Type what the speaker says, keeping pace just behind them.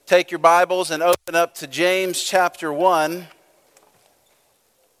take your Bibles and open up to James chapter 1.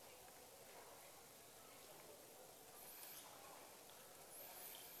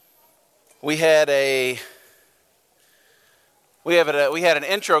 We had an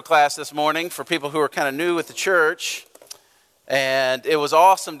intro class this morning for people who are kind of new with the church, and it was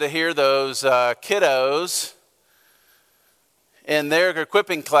awesome to hear those kiddos in their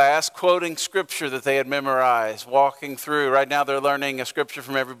equipping class quoting scripture that they had memorized, walking through. Right now they're learning a scripture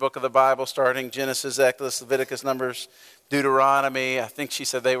from every book of the Bible, starting Genesis, Exodus, Leviticus, Numbers, Deuteronomy. I think she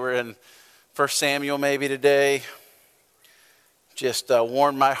said they were in 1 Samuel maybe today. Just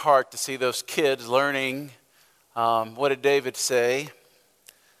warmed my heart to see those kids learning. What did David say?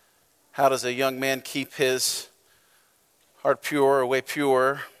 How does a young man keep his heart pure, or way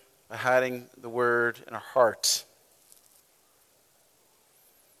pure, by hiding the word in our hearts?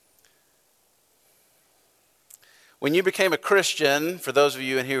 When you became a Christian, for those of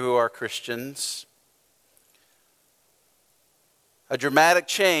you in here who are Christians, a dramatic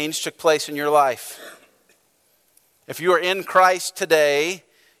change took place in your life. If you are in Christ today,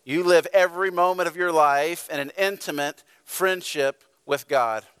 you live every moment of your life in an intimate friendship with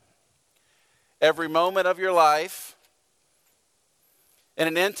God. Every moment of your life in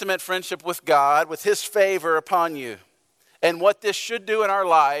an intimate friendship with God, with His favor upon you. And what this should do in our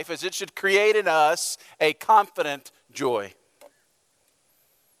life is it should create in us a confident joy.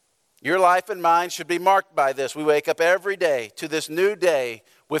 Your life and mine should be marked by this. We wake up every day to this new day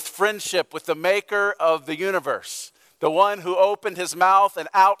with friendship with the maker of the universe, the one who opened His mouth and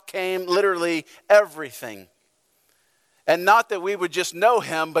out came literally everything. And not that we would just know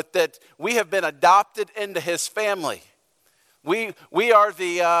Him, but that we have been adopted into His family. We are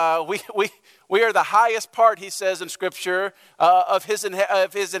the highest part, He says in Scripture, of his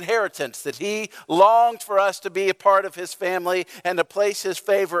inheritance, that He longed for us to be a part of His family and to place His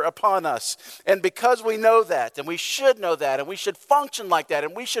favor upon us. And because we know that, and we should know that, and we should function like that,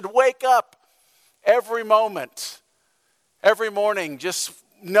 and we should wake up every moment, every morning, just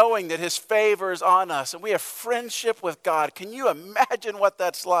knowing that His favor is on us, and we have friendship with God. Can you imagine what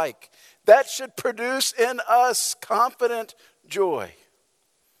that's like? That should produce in us confident joy.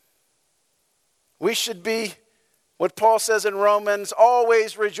 We should be, what Paul says in Romans,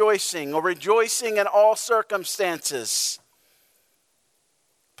 always rejoicing, or rejoicing in all circumstances.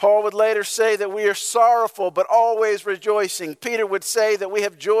 Paul would later say that we are sorrowful but always rejoicing. Peter would say that we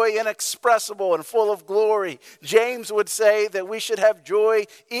have joy inexpressible and full of glory. James would say that we should have joy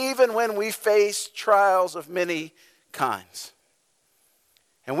even when we face trials of many kinds.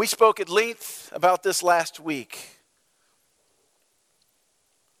 And we spoke at length about this last week.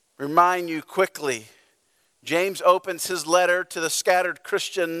 Remind you quickly, James opens his letter to the scattered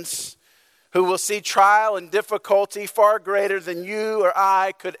Christians who will see trial and difficulty far greater than you or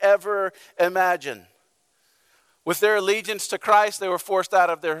I could ever imagine. With their allegiance to Christ, they were forced out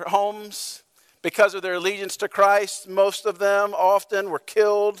of their homes. Because of their allegiance to Christ, most of them often were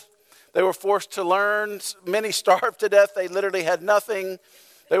killed. They were forced to learn. Many starved to death. They literally had nothing.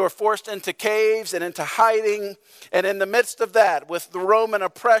 They were forced into caves and into hiding. And in the midst of that, with the Roman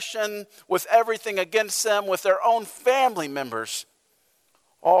oppression, with everything against them, with their own family members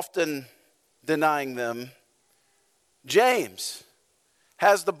often denying them, James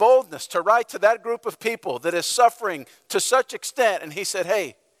has the boldness to write to that group of people that is suffering to such extent. And he said,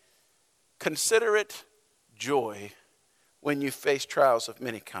 hey, consider it joy when you face trials of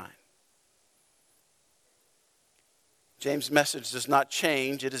many kinds. James' message does not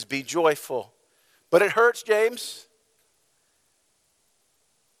change. It is be joyful. But it hurts, James.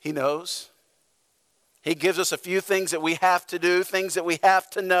 He knows. He gives us a few things that we have to do, things that we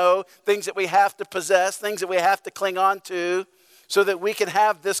have to know, things that we have to possess, things that we have to cling on to so that we can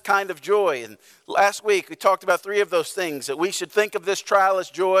have this kind of joy. And last week we talked about 3 of those things, that we should think of this trial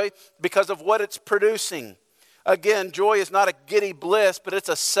as joy because of what it's producing. Again, joy is not a giddy bliss, but it's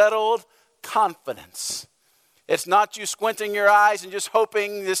a settled confidence. It's not you squinting your eyes and just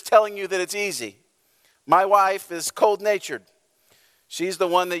hoping, just telling you that it's easy. My wife is cold-natured. She's the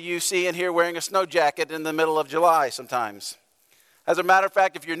one that you see in here wearing a snow jacket in the middle of July sometimes. As a matter of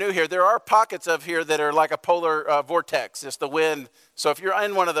fact, if you're new here, there are pockets of here that are like a polar vortex. It's the wind. So if you're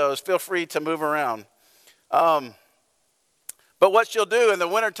in one of those, feel free to move around. But what she'll do in the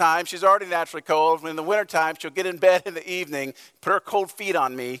wintertime, she's already naturally cold. In the wintertime, she'll get in bed in the evening, put her cold feet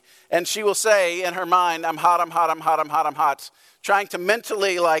on me, and she will say in her mind, I'm hot, I'm hot, I'm hot, I'm hot, I'm hot, trying to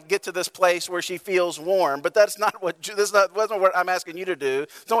mentally get to this place where she feels warm. But that's not wasn't what I'm asking you to do.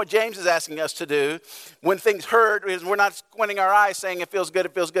 It's not what James is asking us to do. When things hurt, we're not squinting our eyes saying it feels good,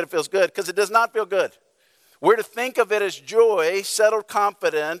 it feels good, it feels good, because it does not feel good. We're to think of it as joy, settled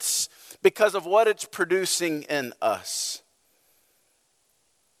confidence, because of what it's producing in us.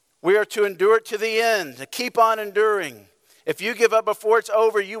 We are to endure it to the end, to keep on enduring. If you give up before it's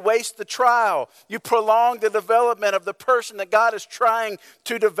over, you waste the trial. You prolong the development of the person that God is trying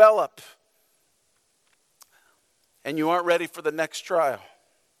to develop. And you aren't ready for the next trial.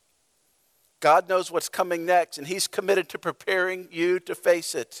 God knows what's coming next, and He's committed to preparing you to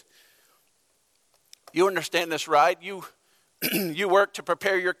face it. You understand this, right? You work to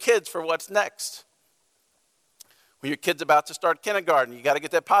prepare your kids for what's next. When your kid's about to start kindergarten, you got to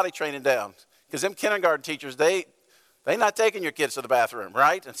get that potty training down. Because them kindergarten teachers, they not taking your kids to the bathroom,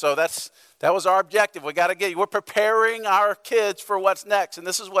 right? And so that was our objective. We're preparing our kids for what's next. And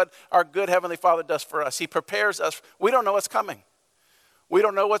this is what our good Heavenly Father does for us. He prepares us. We don't know what's coming. We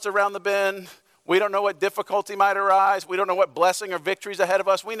don't know what's around the bend. We don't know what difficulty might arise. We don't know what blessing or victories ahead of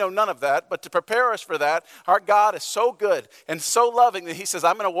us. We know none of that. But to prepare us for that, our God is so good and so loving that He says,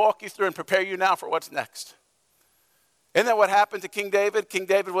 I'm going to walk you through and prepare you now for what's next. Isn't that what happened to King David? King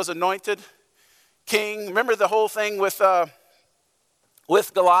David was anointed king. Remember the whole thing with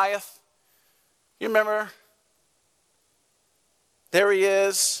Goliath? You remember? There he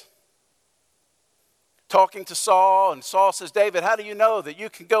is talking to Saul, and Saul says, David, how do you know that you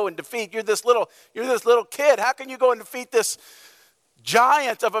can go and defeat? You're this little kid. How can you go and defeat this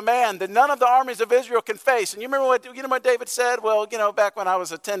giant of a man that none of the armies of Israel can face? And you know what David said? Well, back when I was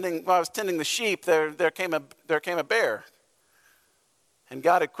tending the sheep, there came a bear. And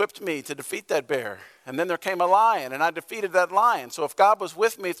God equipped me to defeat that bear. And then there came a lion, and I defeated that lion. So if God was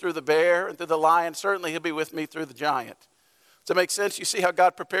with me through the bear and through the lion, certainly He'll be with me through the giant. Does that make sense? You see how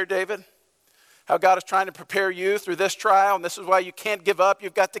God prepared David? How God is trying to prepare you through this trial, and this is why you can't give up.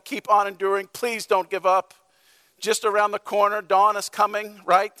 You've got to keep on enduring. Please don't give up. Just around the corner, dawn is coming,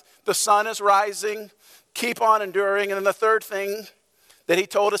 right? The sun is rising. Keep on enduring. And then the third thing that He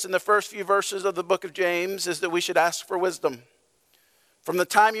told us in the first few verses of the book of James is that we should ask for wisdom. From the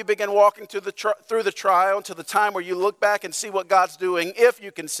time you begin walking through the trial to the time where you look back and see what God's doing, if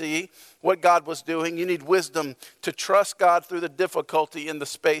you can see what God was doing, you need wisdom to trust God through the difficulty in the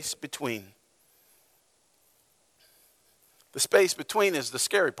space between. The space between is the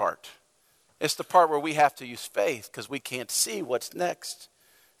scary part. It's the part where we have to use faith because we can't see what's next.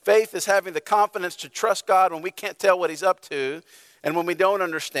 Faith is having the confidence to trust God when we can't tell what He's up to and when we don't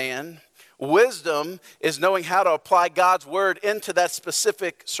understand. Wisdom is knowing how to apply God's word into that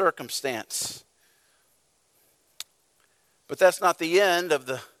specific circumstance. But that's not the end of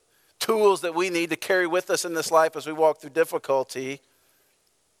the tools that we need to carry with us in this life as we walk through difficulty.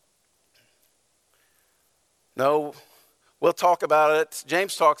 No, we'll talk about it.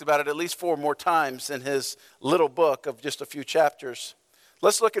 James talks about it at least 4 more times in his little book of just a few chapters.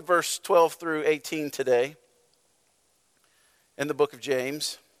 Let's look at verse 12 through 18 today in the book of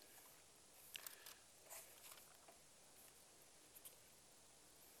James.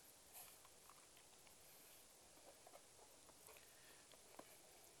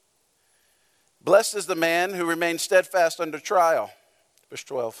 Blessed is the man who remains steadfast under trial. Verse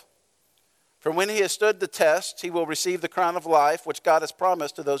 12. For when he has stood the test, he will receive the crown of life, which God has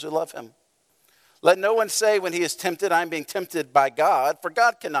promised to those who love Him. Let no one say when he is tempted, I am being tempted by God, for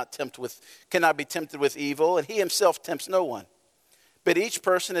God cannot be tempted with evil, and He Himself tempts no one. But each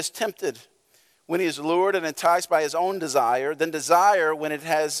person is tempted when he is lured and enticed by his own desire. Then desire, when it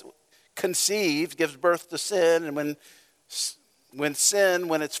has conceived, gives birth to sin, and when sin,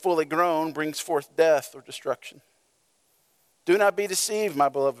 when it's fully grown, brings forth death or destruction. Do not be deceived, my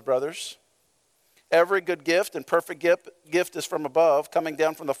beloved brothers. Every good gift and perfect gift is from above, coming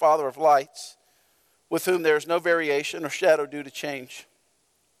down from the Father of lights, with whom there is no variation or shadow due to change.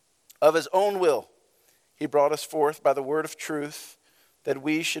 Of His own will, He brought us forth by the word of truth, that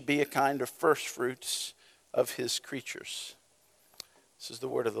we should be a kind of first fruits of His creatures. This is the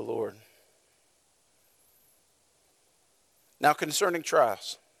word of the Lord. Now concerning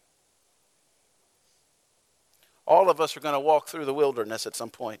trials. All of us are going to walk through the wilderness at some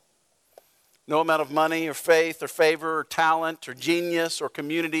point. No amount of money or faith or favor or talent or genius or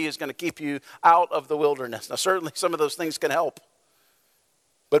community is going to keep you out of the wilderness. Now certainly some of those things can help.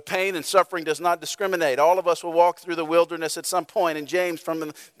 But pain and suffering does not discriminate. All of us will walk through the wilderness at some point. And James,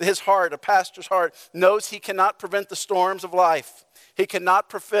 from his heart, a pastor's heart, knows he cannot prevent the storms of life. He cannot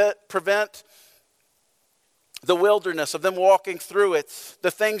prevent the wilderness of them walking through it.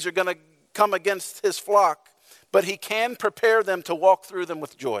 The things are going to come against his flock. But he can prepare them to walk through them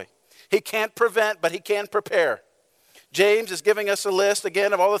with joy. He can't prevent, but he can prepare. James is giving us a list,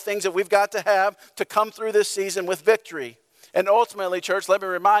 again, of all the things that we've got to have to come through this season with victory. And ultimately, church, let me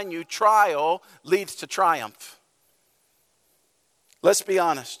remind you, trial leads to triumph. Let's be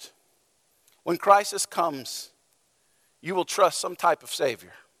honest. When crisis comes, you will trust some type of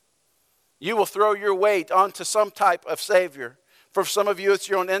Savior. You will throw your weight onto some type of Savior. For some of you, it's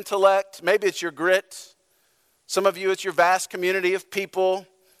your own intellect. Maybe it's your grit. Some of you, it's your vast community of people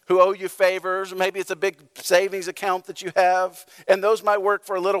who owe you favors. Maybe it's a big savings account that you have. And those might work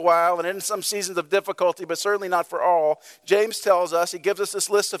for a little while and in some seasons of difficulty, but certainly not for all. James tells us, he gives us this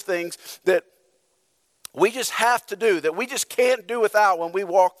list of things that we just have to do, that we just can't do without when we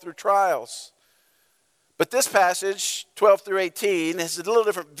walk through trials. But this passage, 12 through 18, has a little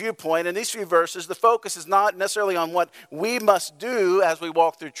different viewpoint. In these few verses, the focus is not necessarily on what we must do as we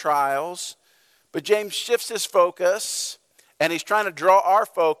walk through trials, but James shifts his focus, and he's trying to draw our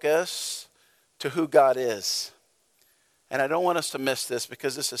focus to who God is. And I don't want us to miss this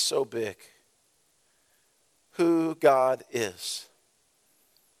because this is so big. Who God is.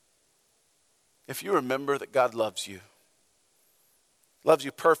 If you remember that God loves you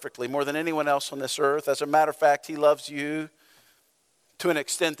perfectly, more than anyone else on this earth. As a matter of fact, he loves you to an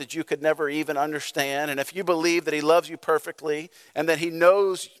extent that you could never even understand. And if you believe that he loves you perfectly and that he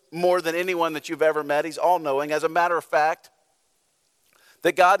knows more than anyone that you've ever met, he's all-knowing. As a matter of fact,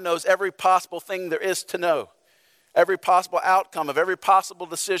 that God knows every possible thing there is to know. Every possible outcome of every possible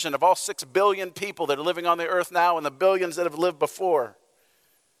decision of all 6 billion people that are living on the earth now and the billions that have lived before.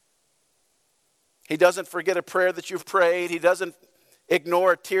 He doesn't forget a prayer that you've prayed. He doesn't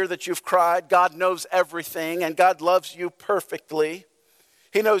ignore a tear that you've cried. God knows everything, and God loves you perfectly.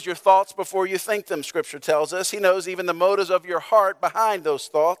 He knows your thoughts before you think them, Scripture tells us. He knows even the motives of your heart behind those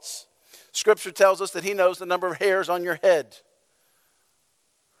thoughts. Scripture tells us that he knows the number of hairs on your head.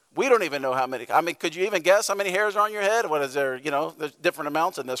 We don't even know how many. I mean, could you even guess how many hairs are on your head? What is there? There's different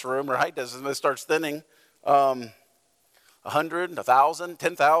amounts in this room, right? As it starts thinning. 100, 1,000,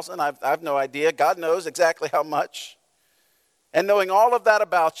 10,000. I have no idea. God knows exactly how much. And knowing all of that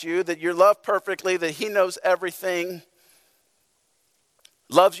about you, that you're loved perfectly, that he knows everything,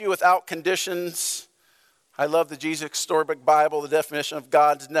 loves you without conditions. I love the Jesus Storybook Bible, the definition of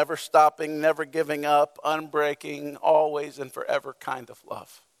God's never stopping, never giving up, unbreaking, always and forever kind of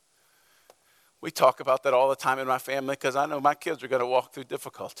love. We talk about that all the time in my family because I know my kids are going to walk through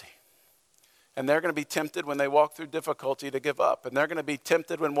difficulty. And they're going to be tempted when they walk through difficulty to give up. And they're going to be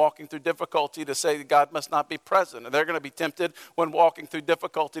tempted when walking through difficulty to say God must not be present. And they're going to be tempted when walking through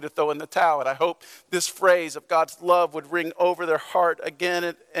difficulty to throw in the towel. And I hope this phrase of God's love would ring over their heart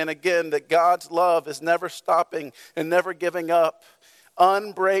again and again, that God's love is never stopping and never giving up,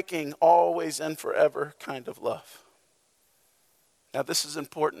 unbreaking, always and forever kind of love. Now this is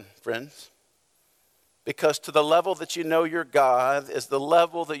important, friends. Because to the level that you know your God is the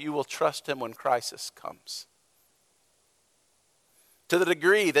level that you will trust him when crisis comes. To the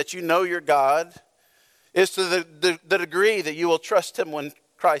degree that you know your God is to the degree that you will trust him when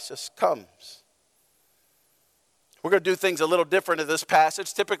crisis comes. We're going to do things a little different in this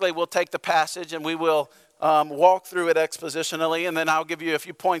passage. Typically we'll take the passage and we will walk through it expositionally, and then I'll give you a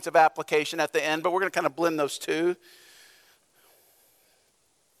few points of application at the end, but we're going to kind of blend those two.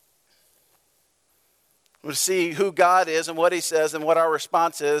 We'll see who God is and what he says and what our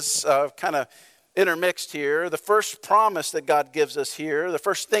response is kind of intermixed here. The first promise that God gives us here, the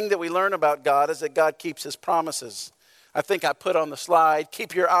first thing that we learn about God is that God keeps his promises. I think I put on the slide,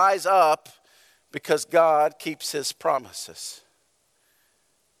 keep your eyes up because God keeps his promises.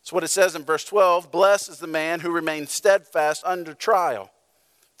 That's what it says in verse 12. Blessed is the man who remains steadfast under trial.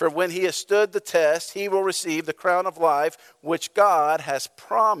 For when he has stood the test, he will receive the crown of life, which God has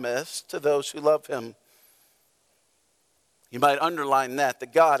promised to those who love him. You might underline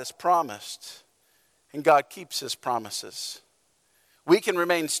that God has promised, and God keeps his promises. We can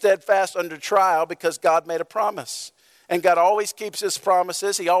remain steadfast under trial because God made a promise. And God always keeps his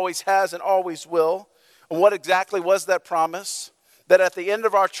promises. He always has and always will. And what exactly was that promise? That at the end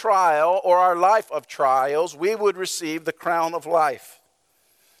of our trial or our life of trials, we would receive the crown of life.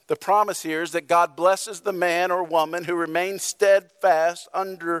 The promise here is that God blesses the man or woman who remains steadfast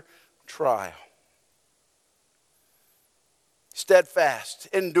under trial. Steadfast,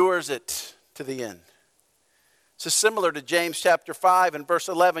 endures it to the end. So similar to James chapter 5 and verse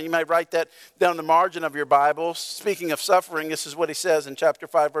 11, you might write that down the margin of your Bible. Speaking of suffering, this is what he says in chapter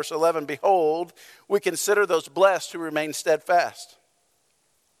 5 verse 11. Behold, we consider those blessed who remain steadfast.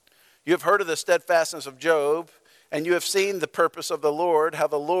 You have heard of the steadfastness of Job, and you have seen the purpose of the Lord, how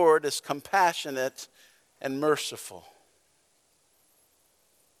the Lord is compassionate and merciful.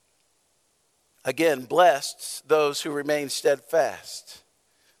 Again, blessed those who remain steadfast.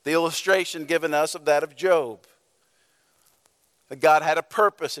 The illustration given us of that of Job. That God had a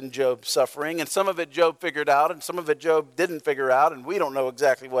purpose in Job's suffering, and some of it Job figured out, and some of it Job didn't figure out, and we don't know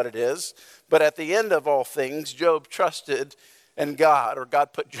exactly what it is. But at the end of all things, Job trusted in God, or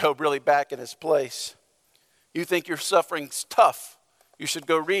God put Job really back in his place. You think your suffering's tough, you should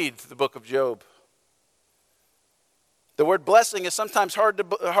go read the book of Job. The word blessing is sometimes hard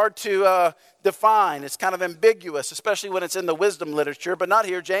to define. It's kind of ambiguous, especially when it's in the wisdom literature, but not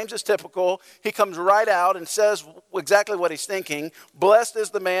here. James is typical. He comes right out and says exactly what he's thinking. Blessed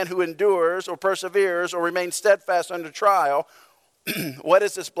is the man who endures or perseveres or remains steadfast under trial. What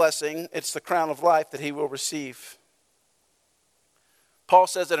is this blessing? It's the crown of life that he will receive. Paul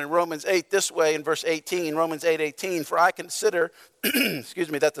says it in Romans 8 this way in verse 18, Romans 8:18, for I consider,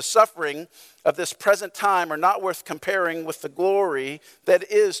 that the suffering of this present time are not worth comparing with the glory that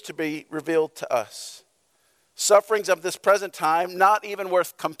is to be revealed to us. Sufferings of this present time, not even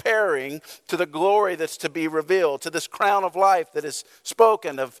worth comparing to the glory that's to be revealed, to this crown of life that is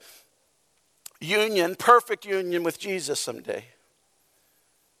spoken of union, perfect union with Jesus someday.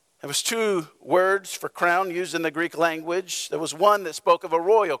 There was two words for crown used in the Greek language. There was one that spoke of a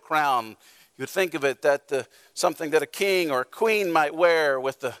royal crown. You would think of it that something that a king or a queen might wear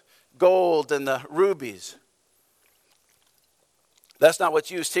with the gold and the rubies. That's not what's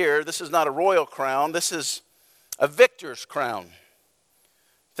used here. This is not a royal crown. This is a victor's crown.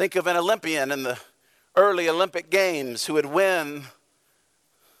 Think of an Olympian in the early Olympic Games who would win,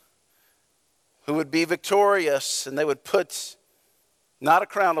 who would be victorious, and they would put not a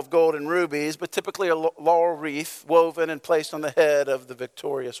crown of gold and rubies, but typically a laurel wreath woven and placed on the head of the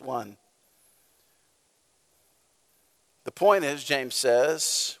victorious one. The point is, James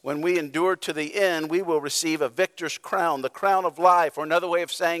says, when we endure to the end, we will receive a victor's crown, the crown of life, or another way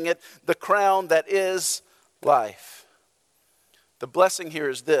of saying it, the crown that is life. The blessing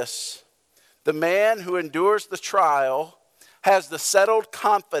here is this: the man who endures the trial has the settled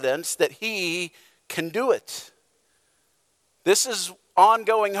confidence that he can do it. This is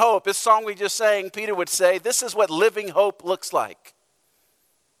ongoing hope. This song we just sang, Peter would say, this is what living hope looks like.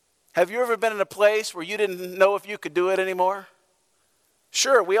 Have you ever been in a place where you didn't know if you could do it anymore?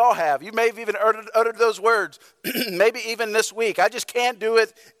 Sure, we all have. You may have even uttered those words, maybe even this week. I just can't do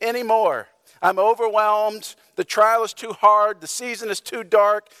it anymore. I'm overwhelmed. The trial is too hard. The season is too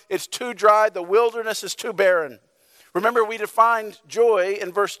dark. It's too dry. The wilderness is too barren. Remember, we defined joy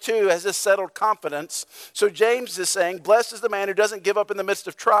in verse 2 as this settled confidence. So James is saying, blessed is the man who doesn't give up in the midst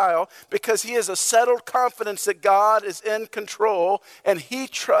of trial, because he has a settled confidence that God is in control and he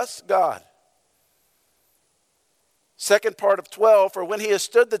trusts God. Second part of 12, for when he has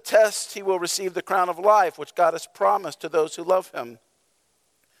stood the test, he will receive the crown of life, which God has promised to those who love him.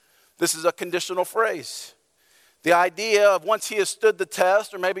 This is a conditional phrase. The idea of once he has stood the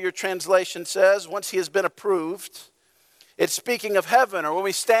test, or maybe your translation says, once he has been approved, it's speaking of heaven, or when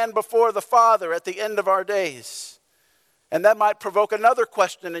we stand before the Father at the end of our days. And that might provoke another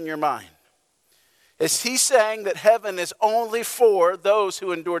question in your mind. Is he saying that heaven is only for those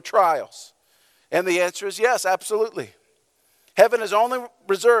who endure trials? And the answer is yes, absolutely. Heaven is only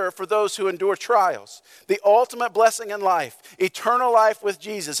reserved for those who endure trials. The ultimate blessing in life, eternal life with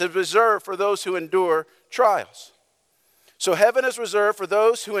Jesus, is reserved for those who endure trials. So heaven is reserved for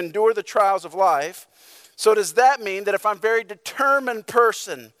those who endure the trials of life. So does that mean that if I'm a very determined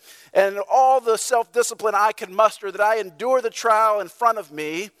person and all the self-discipline I can muster, that I endure the trial in front of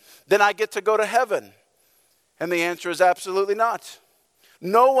me, then I get to go to heaven? And the answer is absolutely not.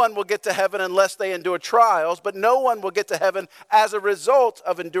 No one will get to heaven unless they endure trials, but no one will get to heaven as a result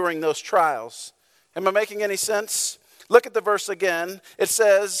of enduring those trials. Am I making any sense? Look at the verse again. It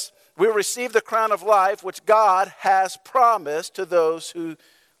says, we receive the crown of life, which God has promised to those who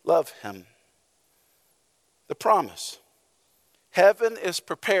love him. The promise. Heaven is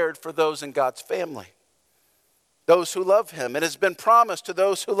prepared for those in God's family, those who love him. It has been promised to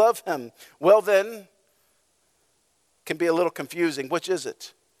those who love him. Well then, can be a little confusing. Which is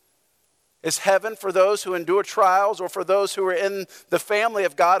it? Is heaven for those who endure trials, or for those who are in the family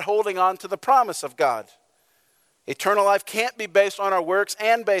of God holding on to the promise of God? Eternal life can't be based on our works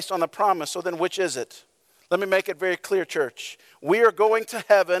and based on the promise. So then which is it? Let me make it very clear, church. We are going to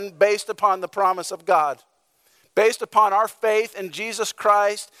heaven based upon the promise of God. Based upon our faith in Jesus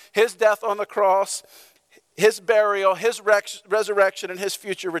Christ, his death on the cross, his burial, his resurrection, and his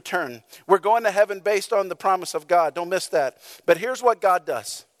future return. We're going to heaven based on the promise of God. Don't miss that. But here's what God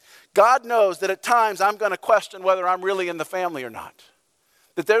does. God knows that at times I'm going to question whether I'm really in the family or not.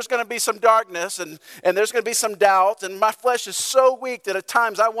 that there's going to be some darkness and there's going to be some doubt, and my flesh is so weak that at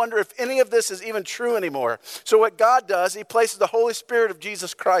times I wonder if any of this is even true anymore. So what God does, he places the Holy Spirit of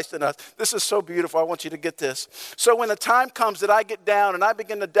Jesus Christ in us. This is so beautiful. I want you to get this. So when the time comes that I get down and I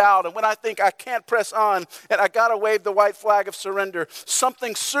begin to doubt, and when I think I can't press on and I got to wave the white flag of surrender,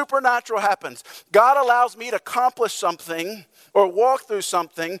 something supernatural happens. God allows me to accomplish something or walk through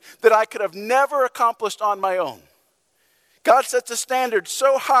something that I could have never accomplished on my own. God sets a standard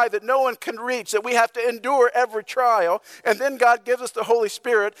so high that no one can reach, that we have to endure every trial. And then God gives us the Holy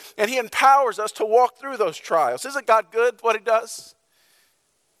Spirit, and he empowers us to walk through those trials. Isn't God good what he does?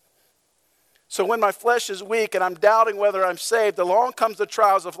 So when my flesh is weak and I'm doubting whether I'm saved, along comes the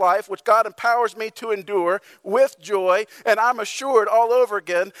trials of life, which God empowers me to endure with joy. And I'm assured all over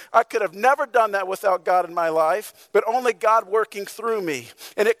again, I could have never done that without God in my life, but only God working through me.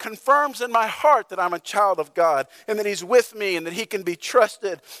 And it confirms in my heart that I'm a child of God, and that he's with me, and that he can be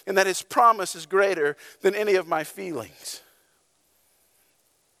trusted, and that his promise is greater than any of my feelings.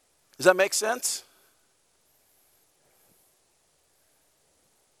 Does that make sense?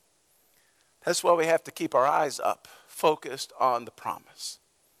 That's why we have to keep our eyes up, focused on the promise.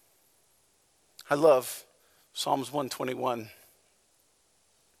 I love Psalms 121.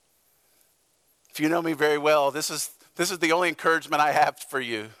 If you know me very well, this is the only encouragement I have for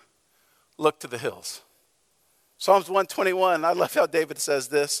you. Look to the hills. Psalms 121, I love how David says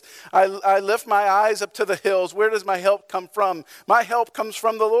this. I lift my eyes up to the hills. Where does my help come from? My help comes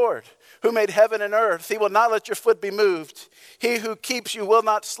from the Lord, who made heaven and earth. He will not let your foot be moved. He who keeps you will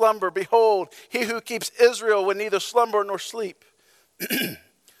not slumber. Behold, he who keeps Israel will neither slumber nor sleep.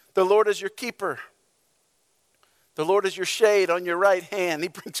 The Lord is your keeper. The Lord is your shade on your right hand. He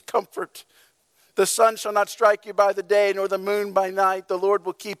brings comfort. The sun shall not strike you by the day, nor the moon by night. The Lord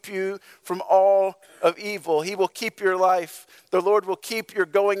will keep you from all of evil. He will keep your life. The Lord will keep your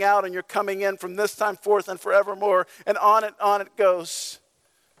going out and your coming in from this time forth and forevermore. And on it goes.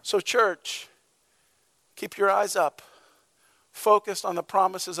 So church, keep your eyes up, focused on the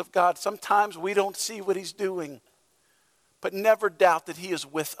promises of God. Sometimes we don't see what he's doing, but never doubt that he is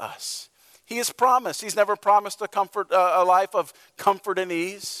with us. He has promised. He's never promised a life of comfort and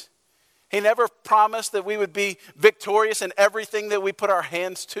ease. He never promised that we would be victorious in everything that we put our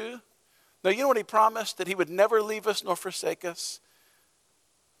hands to. No, you know what he promised? That he would never leave us nor forsake us,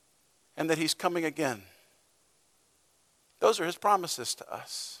 and that he's coming again. Those are his promises to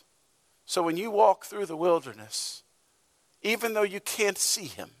us. So when you walk through the wilderness, even though you can't see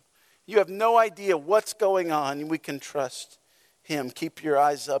him, you have no idea what's going on, and we can trust him. Keep your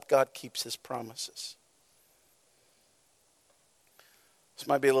eyes up. God keeps his promises. This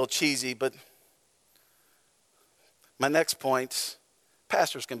might be a little cheesy, but my next point,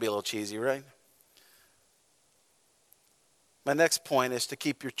 pastors can be a little cheesy, right? My next point is to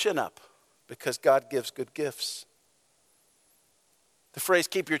keep your chin up, because God gives good gifts. The phrase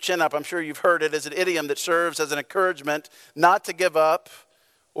keep your chin up, I'm sure you've heard it, as an idiom that serves as an encouragement not to give up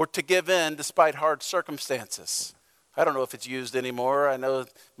or to give in despite hard circumstances. I don't know if it's used anymore. I know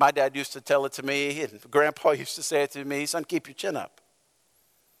my dad used to tell it to me, and Grandpa used to say it to me, son, keep your chin up.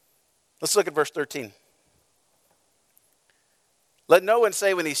 Let's look at verse 13. Let no one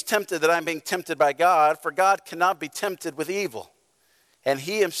say when he's tempted that I'm being tempted by God, for God cannot be tempted with evil. And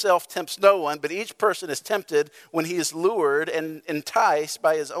he himself tempts no one, but each person is tempted when he is lured and enticed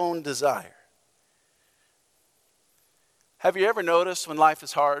by his own desire. Have you ever noticed when life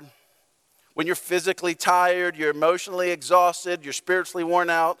is hard? When you're physically tired, you're emotionally exhausted, you're spiritually worn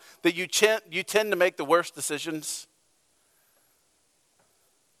out, that you tend to make the worst decisions?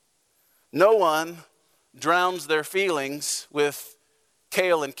 No one drowns their feelings with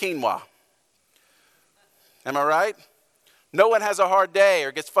kale and quinoa. Am I right? No one has a hard day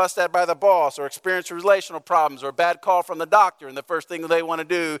or gets fussed at by the boss or experiences relational problems or a bad call from the doctor, and the first thing they want to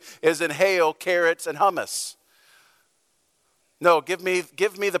do is inhale carrots and hummus. No, give me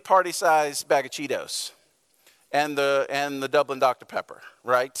the party-sized bag of Cheetos and the Dublin Dr. Pepper,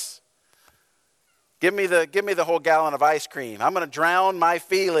 right? Give me the whole gallon of ice cream. I'm going to drown my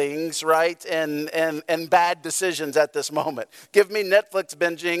feelings, right, and bad decisions at this moment. Give me Netflix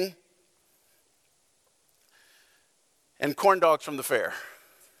binging and corn dogs from the fair.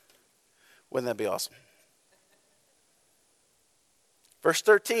 Wouldn't that be awesome? Verse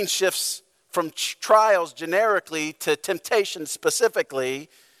 13 shifts from trials generically to temptation specifically.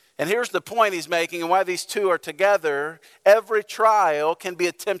 And here's the point he's making and why these two are together. Every trial can be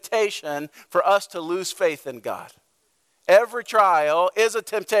a temptation for us to lose faith in God. Every trial is a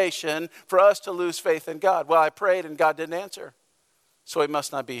temptation for us to lose faith in God. Well, I prayed and God didn't answer, so he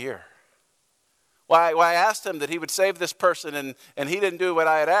must not be here. Well, I asked him that he would save this person, and he didn't do what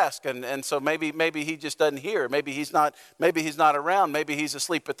I had asked, and so maybe he just doesn't hear. Maybe he's not around. Maybe he's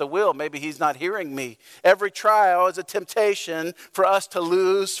asleep at the wheel. Maybe he's not hearing me. Every trial is a temptation for us to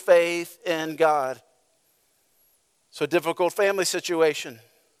lose faith in God. So, difficult family situation.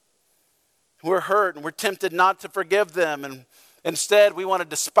 We're hurt and we're tempted not to forgive them, and instead we want to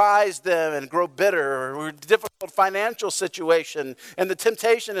despise them and grow bitter. Or we're in a difficult financial situation, and the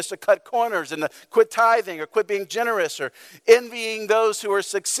temptation is to cut corners and to quit tithing or quit being generous or envying those who are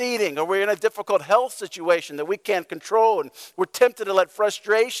succeeding. Or we're in a difficult health situation that we can't control, and we're tempted to let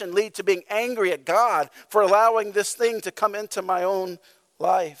frustration lead to being angry at God for allowing this thing to come into my own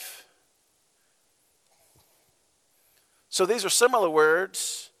life. So these are similar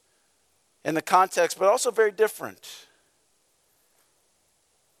words in the context, but also very different.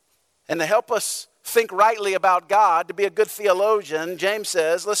 And to help us think rightly about God, to be a good theologian, James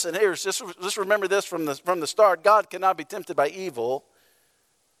says, listen, here, just remember this from the start. God cannot be tempted by evil,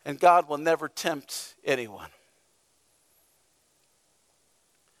 and God will never tempt anyone.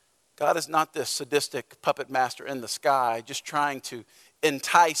 God is not this sadistic puppet master in the sky just trying to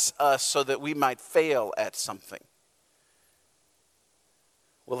entice us so that we might fail at something.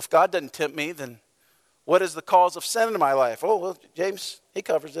 Well, if God doesn't tempt me, then what is the cause of sin in my life? Oh, well, James, he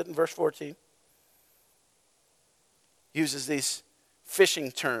covers it in verse 14. Uses these fishing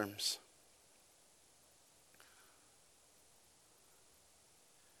terms.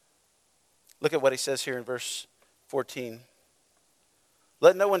 Look at what he says here in verse 14.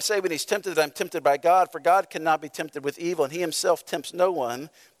 Let no one say when he's tempted that I'm tempted by God, for God cannot be tempted with evil, and he himself tempts no one.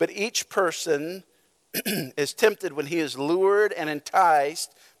 But each person is tempted when he is lured and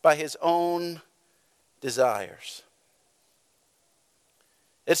enticed by his own desires.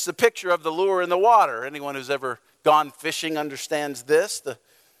 It's the picture of the lure in the water. Anyone who's ever gone fishing understands this. The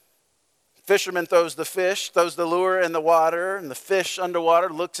fisherman throws the lure in the water, and the fish underwater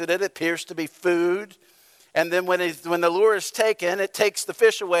looks at it. It appears to be food. And then when the lure is taken, it takes the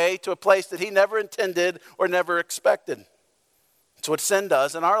fish away to a place that he never intended or never expected. It's what sin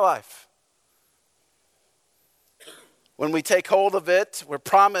does in our life. When we take hold of it, we're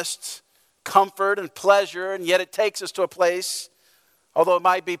promised comfort and pleasure, and yet it takes us to a place, although it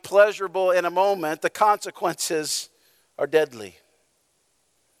might be pleasurable in a moment, the consequences are deadly.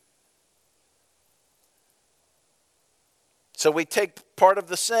 So we take part of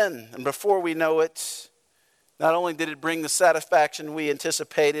the sin, and before we know it, not only did it bring the satisfaction we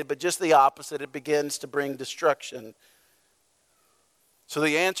anticipated, but just the opposite, it begins to bring destruction. So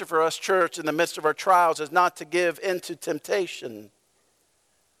the answer for us, church, in the midst of our trials is not to give into temptation.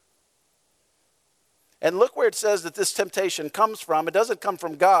 And look where it says that this temptation comes from. It doesn't come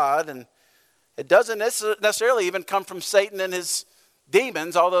from God, and it doesn't necessarily even come from Satan and his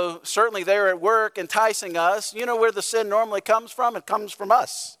demons, although certainly they're at work enticing us. You know where the sin normally comes from? It comes from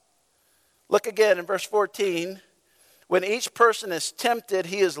us. Look again in verse 14. When each person is tempted,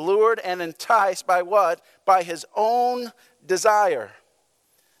 he is lured and enticed by what? By his own desire.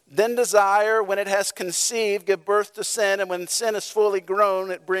 Then desire, when it has conceived, give birth to sin, and when sin is fully grown,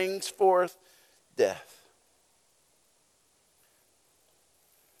 it brings forth death.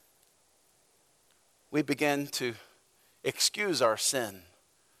 We begin to excuse our sin.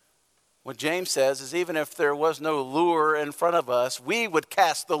 What James says is even if there was no lure in front of us, we would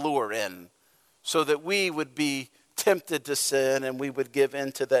cast the lure in so that we would be tempted to sin and we would give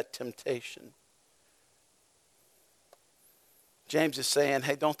in to that temptation. James is saying,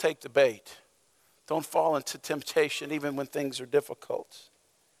 hey, don't take the bait. Don't fall into temptation even when things are difficult.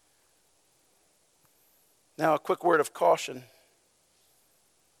 Now, a quick word of caution.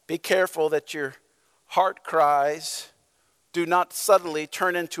 Be careful that your heart cries do not suddenly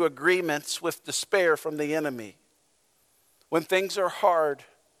turn into agreements with despair from the enemy. When things are hard,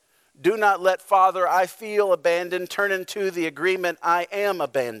 do not let Father, I feel abandoned, turn into the agreement, I am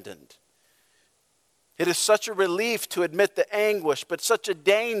abandoned. It is such a relief to admit the anguish, but such a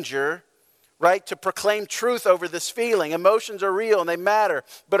danger, right, to proclaim truth over this feeling. Emotions are real and they matter,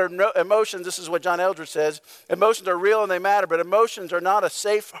 but emotions, this is what John Eldredge says, emotions are real and they matter, but emotions are not a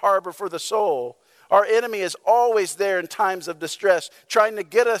safe harbor for the soul. Our enemy is always there in times of distress, trying to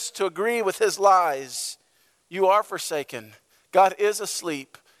get us to agree with his lies. You are forsaken. God is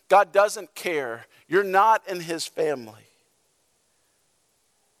asleep. God doesn't care. You're not in his family.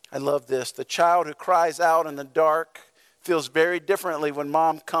 I love this. The child who cries out in the dark feels very differently when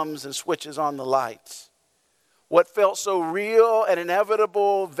mom comes and switches on the lights. What felt so real and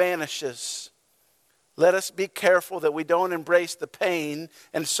inevitable vanishes. Let us be careful that we don't embrace the pain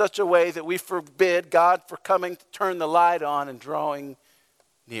in such a way that we forbid God for coming to turn the light on and drawing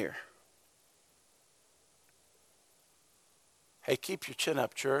near. Hey, keep your chin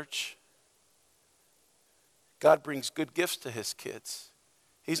up, church. God brings good gifts to his kids.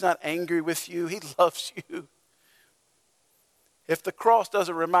 He's not angry with you. He loves you. If the cross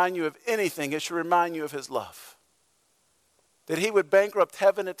doesn't remind you of anything, it should remind you of his love. That he would bankrupt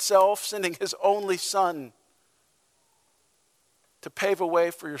heaven itself, sending his only son to pave a way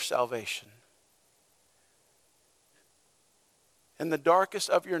for your salvation. In the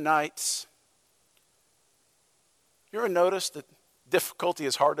darkest of your nights, you ever notice that difficulty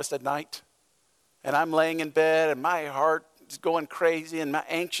is hardest at night? And I'm laying in bed and my heart is going crazy and my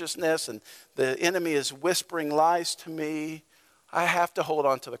anxiousness and the enemy is whispering lies to me. I have to hold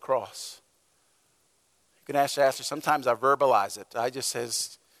on to the cross. You can ask Ashley, sometimes I verbalize it. I just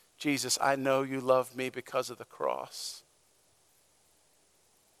says, Jesus, I know you love me because of the cross.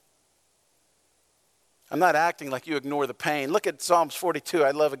 I'm not acting like you ignore the pain. Look at Psalms 42.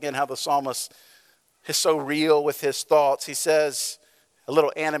 I love again how the psalmist is so real with his thoughts. He says, a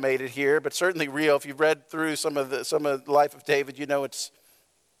little animated here, but certainly real. If you've read through some of the life of David, you know it's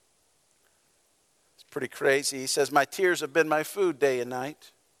pretty crazy. He says, my tears have been my food day and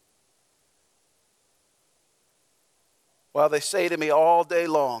night, while they say to me all day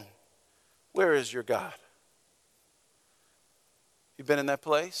long, where is your God? You've been in that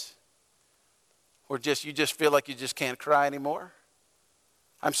place? Or you just feel like you just can't cry anymore?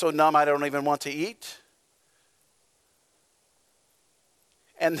 I'm so numb I don't even want to eat.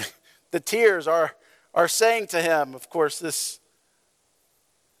 And the tears are saying to him, of course,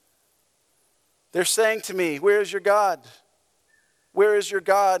 they're saying to me, where is your God? Where is your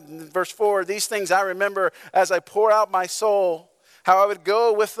God? In verse 4, these things I remember as I pour out my soul, how I would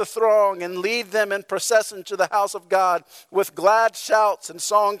go with the throng and lead them in procession to the house of God with glad shouts and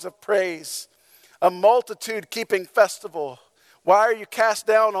songs of praise. A multitude keeping festival. Why are you cast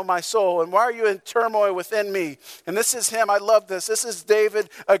down, O my soul? And why are you in turmoil within me? And this is him. I love this. This is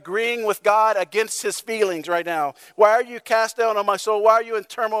David agreeing with God against his feelings right now. Why are you cast down, O my soul? Why are you in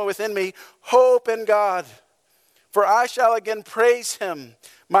turmoil within me? Hope in God. For I shall again praise him,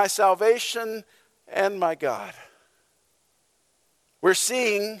 my salvation and my God. We're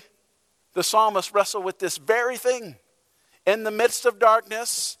seeing the psalmist wrestle with this very thing. In the midst of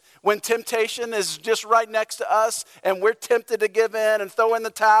darkness, when temptation is just right next to us and we're tempted to give in and throw in the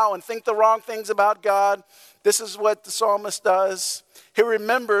towel and think the wrong things about God, this is what the psalmist does. He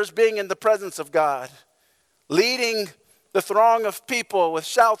remembers being in the presence of God, leading the throng of people with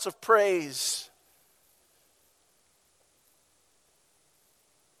shouts of praise.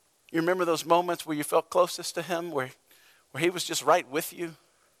 You remember those moments where you felt closest to him, where he was just right with you?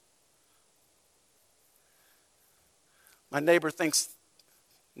 My neighbors think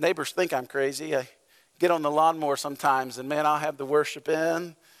I'm crazy. I get on the lawnmower sometimes and man, I'll have the worship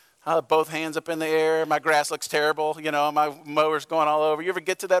in. I'll have both hands up in the air. My grass looks terrible. My mower's going all over. You ever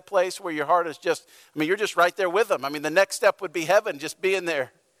get to that place where your heart is you're just right there with them. The next step would be heaven, just being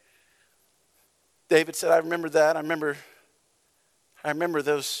there. David said, I remember that. I remember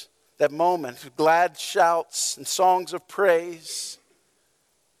that moment, glad shouts and songs of praise.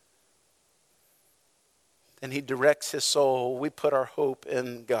 And he directs his soul. We put our hope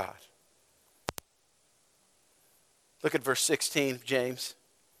in God. Look at verse 16 of James.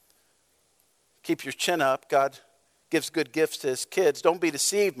 Keep your chin up. God gives good gifts to his kids. Don't be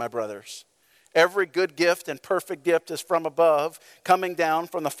deceived, my brothers. Every good gift and perfect gift is from above, coming down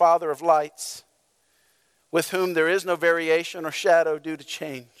from the Father of lights, with whom there is no variation or shadow due to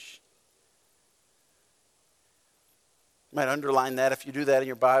change. You might underline that if you do that in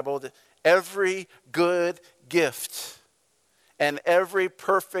your Bible. Every good gift and every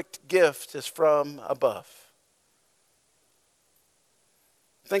perfect gift is from above.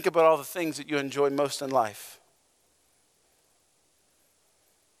 Think about all the things that you enjoy most in life.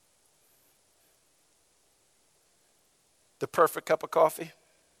 The perfect cup of coffee.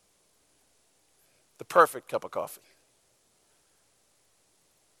 The perfect cup of coffee.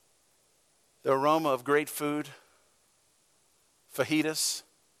 The aroma of great food. Fajitas.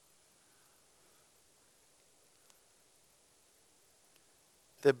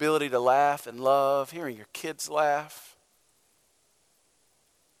 The ability to laugh and love, hearing your kids laugh.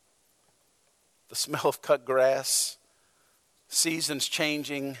 The smell of cut grass, seasons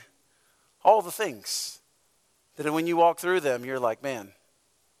changing, all the things that when you walk through them, you're like, man,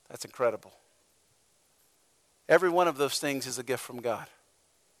 that's incredible. Every one of those things is a gift from God.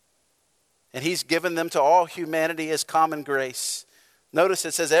 And he's given them to all humanity as common grace. Notice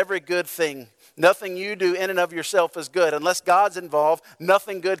it says every good thing. Nothing you do in and of yourself is good. Unless God's involved,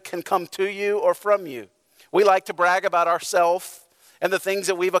 nothing good can come to you or from you. We like to brag about ourselves and the things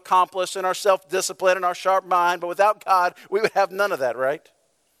that we've accomplished and our self-discipline and our sharp mind. But without God, we would have none of that, right?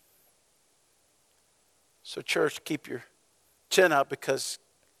 So church, keep your chin up because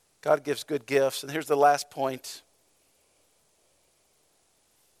God gives good gifts. And here's the last point.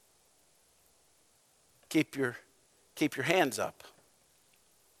 Keep your hands up.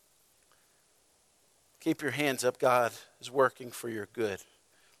 Keep your hands up. God is working for your good.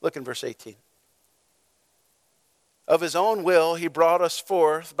 Look in verse 18. Of his own will, he brought us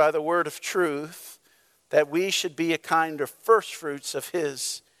forth by the word of truth, that we should be a kind of first fruits of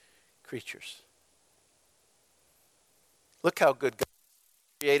his creatures. Look how good God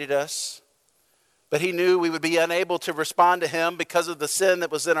created us. But he knew we would be unable to respond to him because of the sin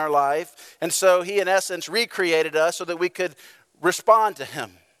that was in our life. And so he, in essence, recreated us so that we could respond to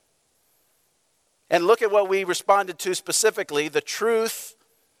him. And look at what we responded to specifically, the truth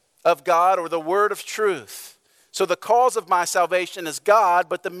of God, or the word of truth. So the cause of my salvation is God,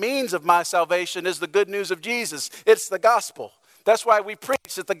 but the means of my salvation is the good news of Jesus. It's the gospel. That's why we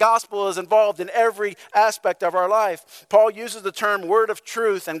preach that the gospel is involved in every aspect of our life. Paul uses the term word of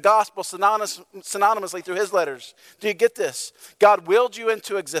truth and gospel synonymously through his letters. Do you get this? God willed you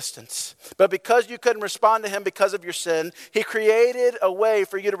into existence, but because you couldn't respond to him because of your sin, he created a way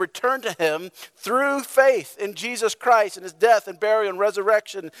for you to return to him through faith in Jesus Christ and his death and burial and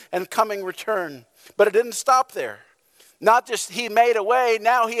resurrection and coming return. But it didn't stop there. Not just he made a way,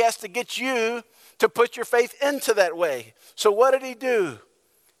 now he has to get you to put your faith into that way. So what did he do?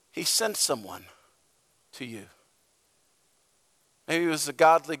 He sent someone to you. Maybe it was a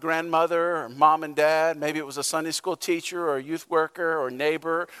godly grandmother or mom and dad. Maybe it was a Sunday school teacher or a youth worker or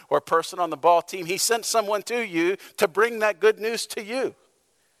neighbor or a person on the ball team. He sent someone to you to bring that good news to you,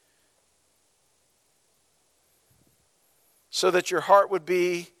 so that your heart would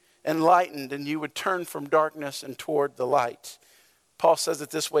be enlightened and you would turn from darkness and toward the light. Paul says it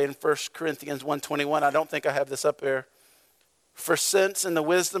this way in 1 Corinthians 1:21. I don't think I have this up there. For since in the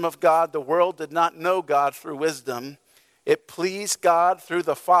wisdom of God, the world did not know God through wisdom, it pleased God through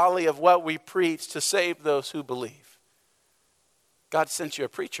the folly of what we preach to save those who believe. God sent you a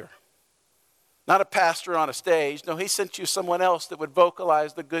preacher, not a pastor on a stage. No, he sent you someone else that would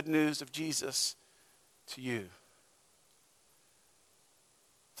vocalize the good news of Jesus to you.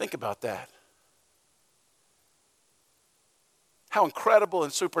 Think about that. How incredible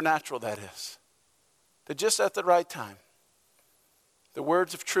and supernatural that is. That just at the right time, the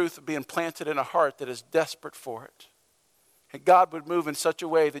words of truth would be implanted in a heart that is desperate for it. And God would move in such a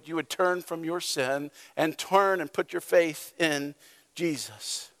way that you would turn from your sin and turn and put your faith in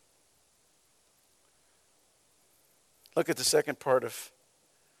Jesus. Look at the second part of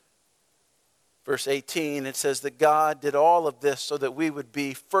verse 18. It says that God did all of this so that we would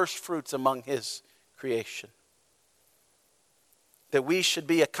be first fruits among his creation. That we should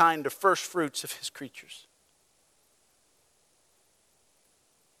be a kind of first fruits of his creatures.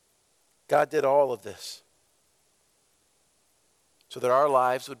 God did all of this so that our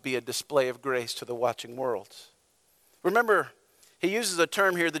lives would be a display of grace to the watching world. Remember, he uses a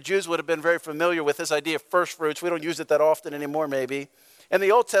term here the Jews would have been very familiar with, this idea of first fruits. We don't use it that often anymore, maybe. In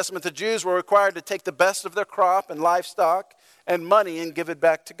the Old Testament, the Jews were required to take the best of their crop and livestock and money and give it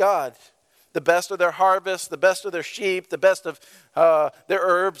back to God. The best of their harvest, the best of their sheep, the best of their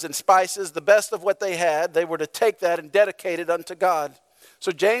herbs and spices, the best of what they had, they were to take that and dedicate it unto God.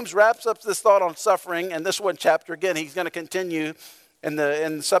 So James wraps up this thought on suffering, and this one chapter, again, he's going to continue in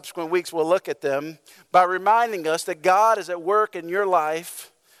the subsequent weeks, we'll look at them, by reminding us that God is at work in your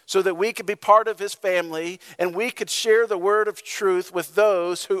life so that we could be part of his family and we could share the word of truth with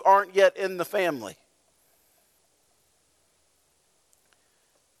those who aren't yet in the family.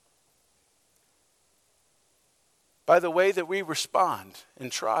 By the way that we respond in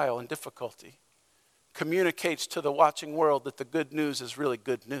trial and difficulty, communicates to the watching world that the good news is really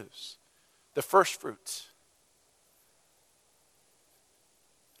good news. The first fruits.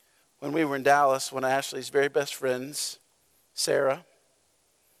 When we were in Dallas, one of Ashley's very best friends, Sarah,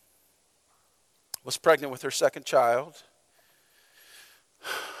 was pregnant with her second child.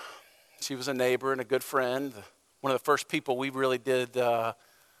 She was a neighbor and a good friend. One of the first people we really did,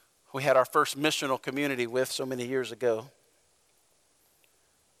 we had our first missional community with so many years ago.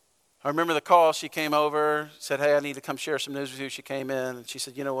 I remember the call. She came over, said, hey, I need to come share some news with you. She came in and she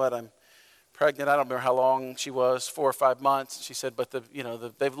said, you know what, I'm pregnant. I don't remember how long she was, 4 or 5 months. She said, but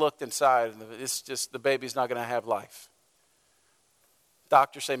they've looked inside and it's just the baby's not going to have life.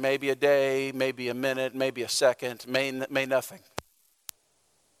 Doctors say maybe a day, maybe a minute, maybe a second, may nothing.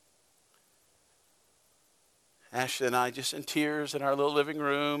 Ashley and I just in tears in our little living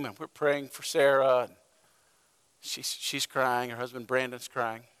room, and we're praying for Sarah. She's crying. Her husband Brandon's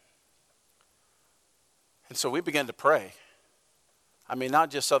crying. And so we began to pray. I mean, not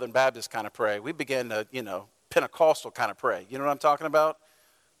just Southern Baptist kind of pray. We began to, Pentecostal kind of pray. You know what I'm talking about?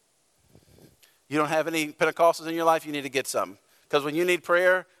 You don't have any Pentecostals in your life, you need to get some. Because when you need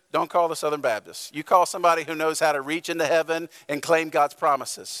prayer, don't call the Southern Baptists. You call somebody who knows how to reach into heaven and claim God's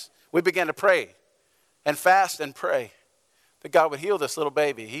promises. We began to pray and fast and pray that God would heal this little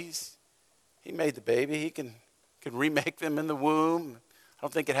baby. He made the baby. He can remake them in the womb. I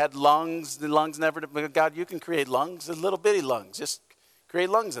don't think it had lungs. The lungs never, but God, you can create lungs, the little bitty lungs. Just create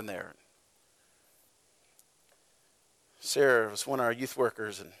lungs in there. Sarah was one of our youth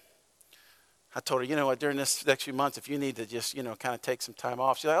workers, and I told her, you know what, during this next few months, if you need to just, kind of take some time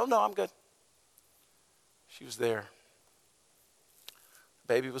off. She's like, oh, no, I'm good. She was there.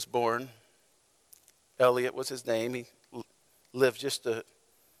 The baby was born. Elliot was his name. He lived just a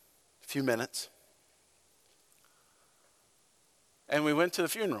few minutes. And we went to the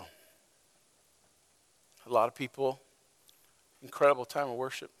funeral. A lot of people, incredible time of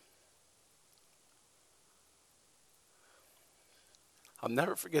worship. I'll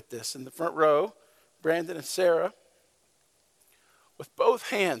never forget this. In the front row, Brandon and Sarah, with both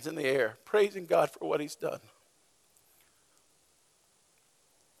hands in the air, praising God for what he's done.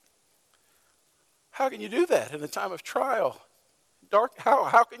 How can you do that in a time of trial? Dark,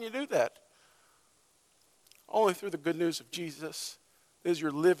 how can you do that? Only through the good news of Jesus is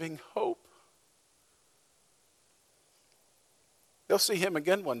your living hope. They'll see him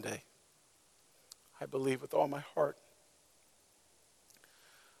again one day. I believe with all my heart.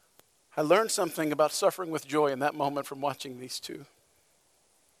 I learned something about suffering with joy in that moment from watching these two.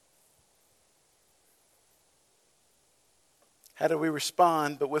 How do we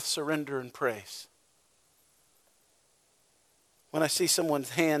respond but with surrender and praise? When I see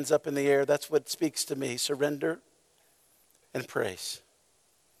someone's hands up in the air, that's what speaks to me, surrender and praise,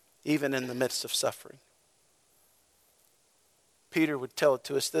 even in the midst of suffering. Peter would tell it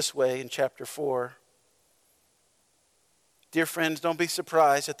to us this way in chapter 4. Dear friends, don't be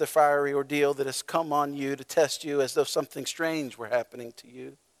surprised at the fiery ordeal that has come on you to test you as though something strange were happening to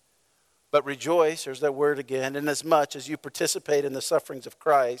you. But rejoice, there's that word again, inasmuch as you participate in the sufferings of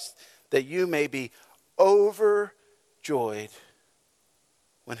Christ, that you may be overjoyed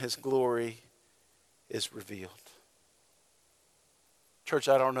when his glory is revealed. Church,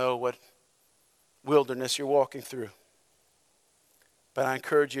 I don't know what wilderness you're walking through, but I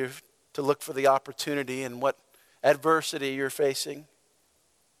encourage you to look for the opportunity in what adversity you're facing.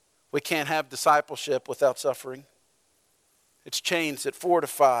 We can't have discipleship without suffering. It's chains that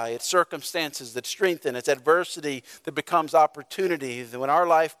fortify. It's circumstances that strengthen. It's adversity that becomes opportunity. When our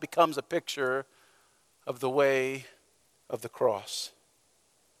life becomes a picture of the way of the cross.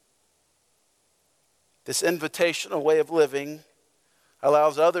 This invitational way of living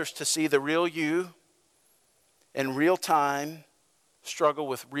allows others to see the real you in real time struggle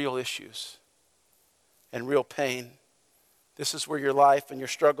with real issues and real pain. This is where your life and your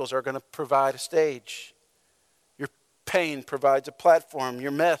struggles are going to provide a stage. Your pain provides a platform.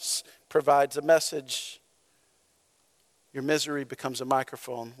 Your mess provides a message. Your misery becomes a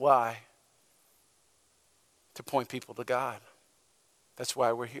microphone. Why? To point people to God. That's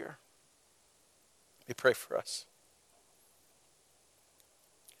why we're here. Let me pray for us.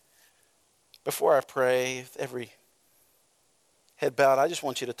 Before I pray, with every head bowed, I just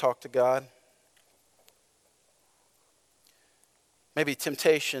want you to talk to God. Maybe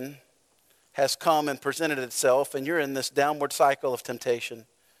temptation has come and presented itself, and you're in this downward cycle of temptation.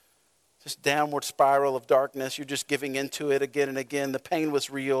 This downward spiral of darkness. You're just giving into it again and again. The pain was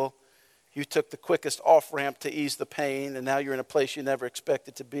real. You took the quickest off-ramp to ease the pain, and now you're in a place you never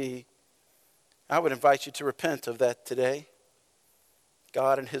expected to be. I would invite you to repent of that today.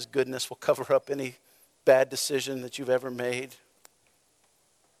 God in his goodness will cover up any bad decision that you've ever made.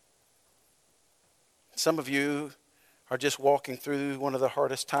 Some of you are just walking through one of the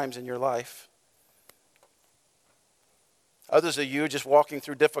hardest times in your life. Others of you are just walking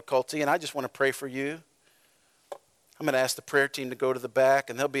through difficulty, and I just want to pray for you. I'm going to ask the prayer team to go to the back,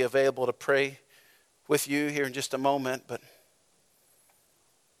 and they'll be available to pray with you here in just a moment. But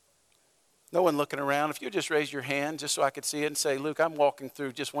no one looking around. If you just raise your hand just so I could see it and say, Luke, I'm walking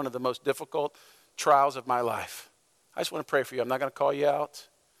through just one of the most difficult trials of my life. I just want to pray for you. I'm not going to call you out.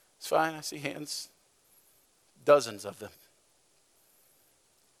 It's fine. I see hands. Dozens of them.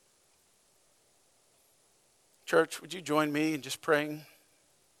 Church, would you join me in just praying?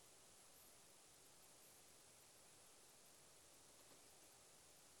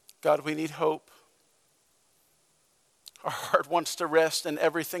 God, we need hope. Our heart wants to rest in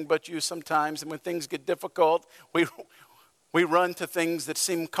everything but you sometimes. And when things get difficult, we run to things that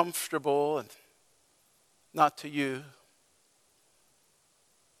seem comfortable and not to you.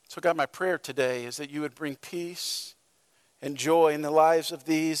 So God, my prayer today is that you would bring peace and joy in the lives of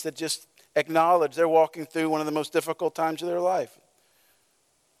these that just acknowledge they're walking through one of the most difficult times of their life.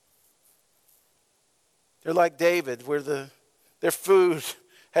 They're like David, where their food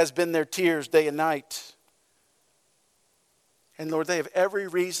has been their tears day and night. And Lord, they have every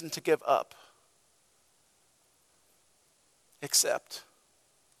reason to give up. Except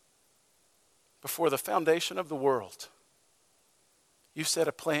before the foundation of the world, you set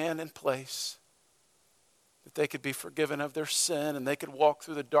a plan in place that they could be forgiven of their sin and they could walk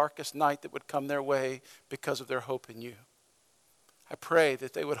through the darkest night that would come their way because of their hope in you. I pray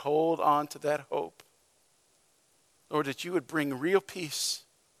that they would hold on to that hope. Lord, that you would bring real peace.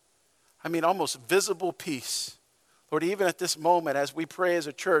 I mean, almost visible peace. Lord, even at this moment, as we pray as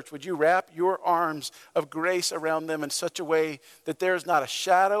a church, would you wrap your arms of grace around them in such a way that there is not a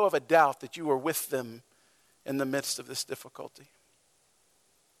shadow of a doubt that you are with them in the midst of this difficulty.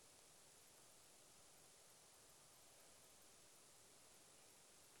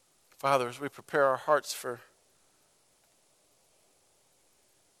 Father, as we prepare our hearts for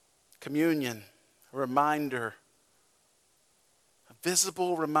communion, a reminder, a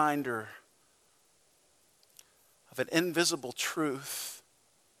visible reminder of an invisible truth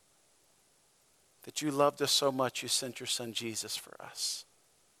that you loved us so much you sent your son Jesus for us.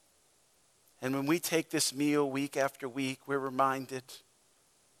 And when we take this meal week after week, we're reminded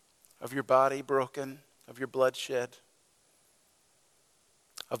of your body broken, of your blood shed,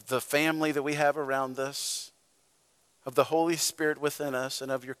 of the family that we have around us, of the Holy Spirit within us,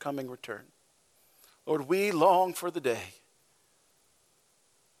 and of your coming return. Lord, we long for the day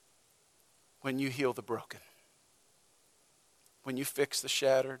when you heal the broken, when you fix the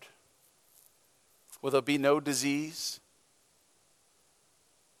shattered. Will there be no disease,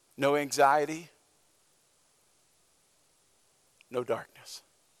 no anxiety, no darkness?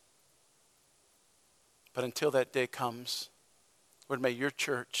 But until that day comes, Lord, may your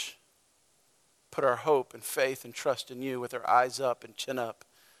church put our hope and faith and trust in you with our eyes up and chin up,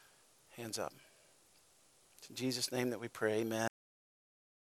 hands up. It's in Jesus' name that we pray, amen.